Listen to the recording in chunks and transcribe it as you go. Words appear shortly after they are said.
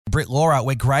Britt Laura,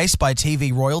 we're graced by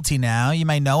TV royalty now. You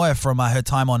may know her from her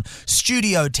time on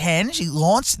Studio 10. She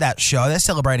launched that show. They're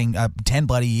celebrating 10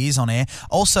 bloody years on air.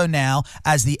 Also now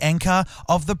as the anchor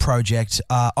of the project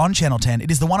on Channel 10. It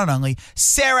is the one and only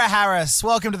Sarah Harris.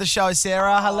 Welcome to the show,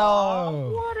 Sarah.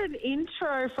 Hello. What an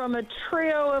intro from a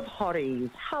trio of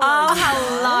hotties.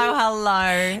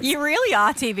 Hello. You really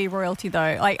are TV royalty,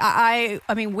 though. Like I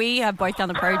mean, we have both done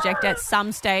the project at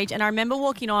some stage, and I remember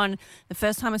walking on the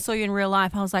first time I saw you in real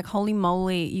life. I was like, "Holy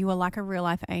moly, you are like a real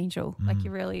life angel!" Like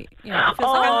you really, it feels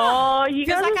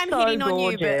like I'm hitting gorgeous.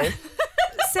 on you.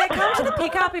 But Sarah, come to the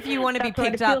pickup if you want to be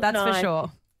picked up. That's nice. for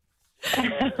sure.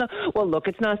 Well, look,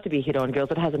 it's nice to be hit on,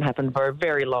 girls. It hasn't happened for a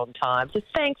very long time, so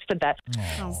thanks for that.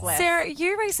 Sarah,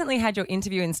 you recently had your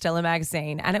interview in Stella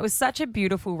magazine, and it was such a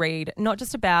beautiful read, not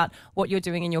just about what you're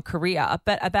doing in your career,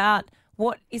 but about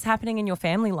what is happening in your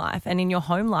family life and in your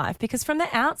home life. Because from the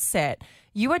outset,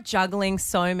 you are juggling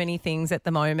so many things at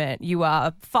the moment. You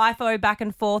are FIFO back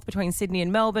and forth between Sydney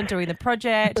and Melbourne doing the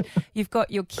project. You've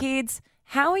got your kids.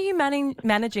 How are you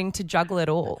managing to juggle it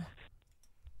all?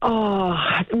 Oh,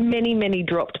 many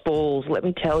dropped balls, let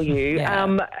me tell you.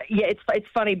 Yeah. It's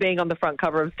funny being on the front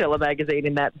cover of Stella magazine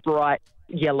in that bright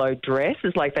yellow dress.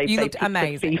 It's like they looked picked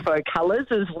amazing. the FIFO colours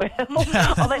as well.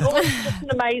 They always did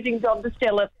an amazing job, the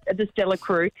Stella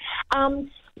crew.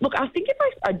 Look, I think if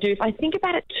I think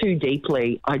about it too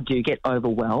deeply, I do get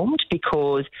overwhelmed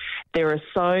because there are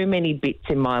so many bits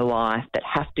in my life that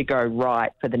have to go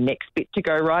right for the next bit to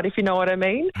go right, if you know what I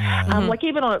mean. Like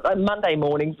even on a Monday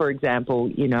morning, for example,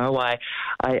 I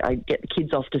get the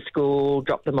kids off to school,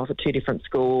 drop them off at two different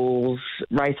schools,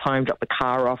 race home, drop the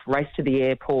car off, race to the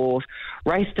airport,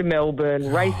 race to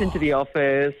Melbourne, race into the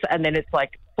office, and then it's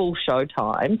like full show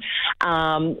time.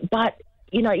 But,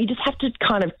 you just have to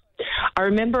kind of I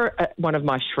remember one of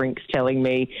my shrinks telling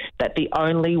me that the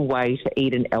only way to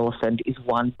eat an elephant is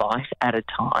one bite at a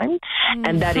time,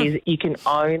 and that is you can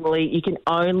only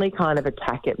kind of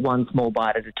attack it one small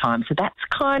bite at a time. So that's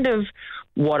kind of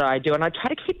what I do, and I try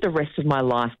to keep the rest of my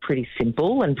life pretty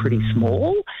simple and pretty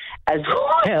small as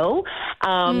well.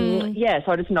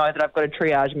 So I just know that I've got to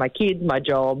triage my kids, my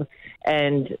job,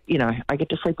 and, I get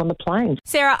to sleep on the plane.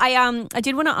 Sarah, I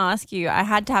did want to ask you, I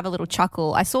had to have a little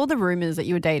chuckle. I saw the rumours that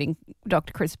you were dating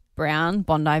Dr. Chris Brown,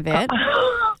 Bondi vet.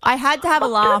 I had to have a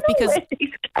laugh because...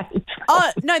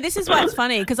 Oh, no, this is why it's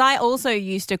funny, because I also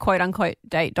used to, quote-unquote,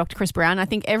 date Dr. Chris Brown. I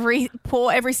think every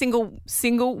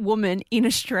single woman in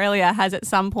Australia has at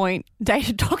some point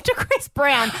dated Dr. Chris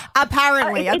Brown,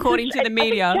 apparently, according to the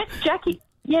media.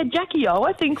 Jackie O,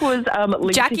 I think, was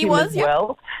linked Jackie to him was, as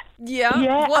well.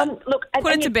 Yeah. Look,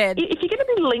 put it to bed. If you're going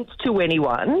to be linked to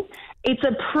anyone, it's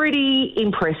a pretty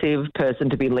impressive person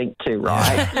to be linked to,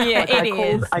 right? Yeah, it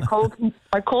is. I called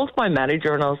my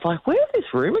manager and I was like, "Where's this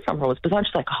rumour come from?" But I'm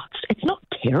just like, "Oh, it's not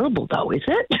terrible though, is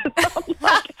it?" I'm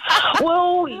like,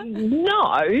 well,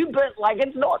 no, but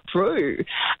it's not true.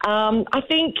 I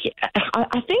think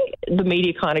the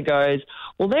media kind of goes,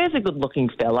 well, there's a good-looking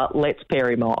fella, let's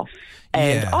pair him off.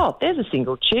 And, there's a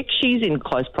single chick, she's in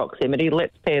close proximity,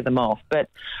 let's pair them off. But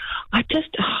I just...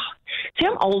 See,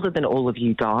 I'm older than all of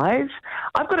you guys.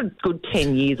 I've got a good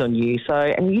 10 years on you,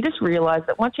 and you just realise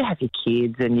that once you have your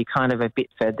kids and you're kind of a bit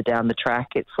further down the track,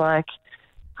 it's like,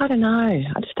 I don't know,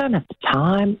 I just don't have the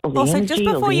time or the energy just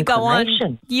before or the you go on,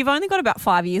 inclination. you've only got about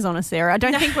 5 years on us, Sarah. I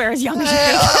don't think we're as young as you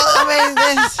think.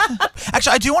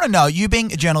 Actually, I do want to know, you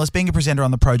being a journalist, being a presenter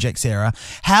on the project, Sarah,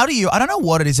 I don't know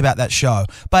what it is about that show,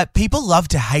 but people love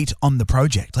to hate on the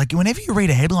project. Like, whenever you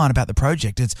read a headline about the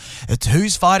project, it's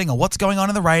who's fighting or what's going on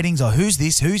in the ratings or who's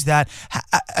this, who's that.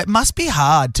 It must be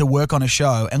hard to work on a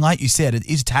show, and like you said, it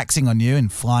is taxing on you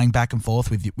and flying back and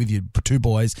forth with your two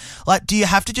boys. Like, do you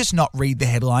have to just not read the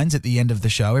headlines at the end of the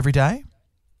show every day?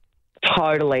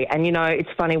 Totally. And, it's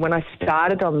funny, when I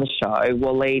started on the show,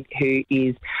 Waleed,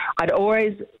 I'd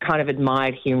always kind of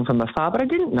admired him from afar, but I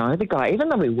didn't know the guy. Even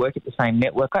though we work at the same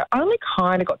network, I only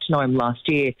kind of got to know him last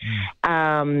year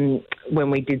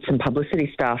when we did some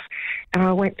publicity stuff. And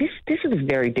I went, this is a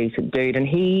very decent dude. And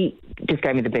he just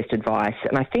gave me the best advice.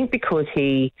 And I think because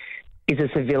he is a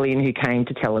civilian who came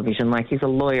to television, like he's a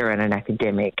lawyer and an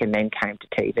academic and then came to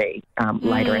TV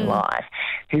later in life.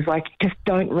 He's like, just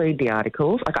don't read the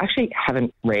articles. Like, I actually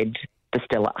haven't read the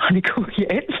Stella article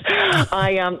yet.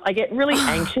 I get really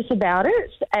anxious about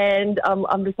it, and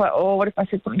I'm just like, oh, what if I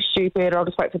said something stupid? I'll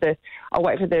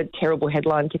wait for the terrible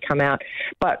headline to come out.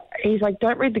 But he's like,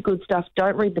 don't read the good stuff,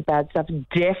 don't read the bad stuff,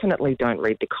 definitely don't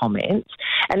read the comments.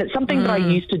 And it's something that I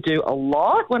used to do a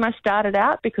lot when I started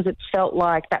out because it felt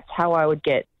like that's how I would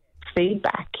get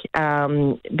feedback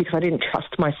because I didn't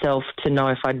trust myself to know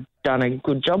if I'd done a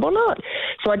good job or not.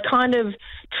 So I'd kind of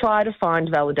try to find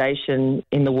validation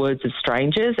in the words of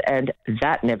strangers, and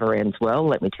that never ends well,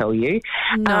 let me tell you.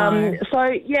 No. So,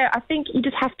 yeah, I think you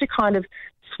just have to kind of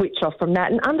switch off from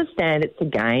that and understand it's a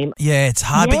game. Yeah, it's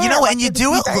hard. But you know what? And you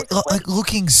do it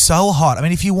looking so hot. I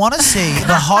mean, if you want to see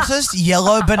the hottest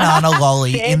yellow banana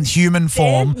lolly in human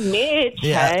form. Mitch,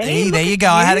 Yeah, hey, there you go.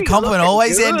 I had a compliment.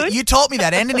 Always end. You taught me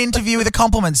that. End an interview with a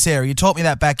compliment, Sarah. You taught me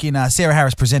that back in Sarah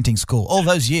Harris Presenting School all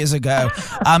those years ago.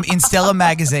 In Stella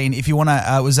Magazine, if you want to,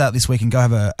 it was out this week and go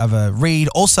have a read.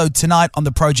 Also tonight on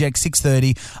the Project,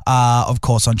 6:30, of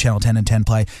course on Channel 10 and 10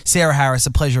 Play. Sarah Harris,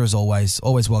 a pleasure as always.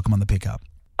 Always welcome on the pickup.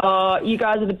 You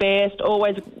guys are the best.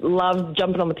 Always love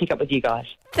jumping on the pickup with you guys.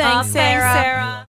 Thanks, Sarah.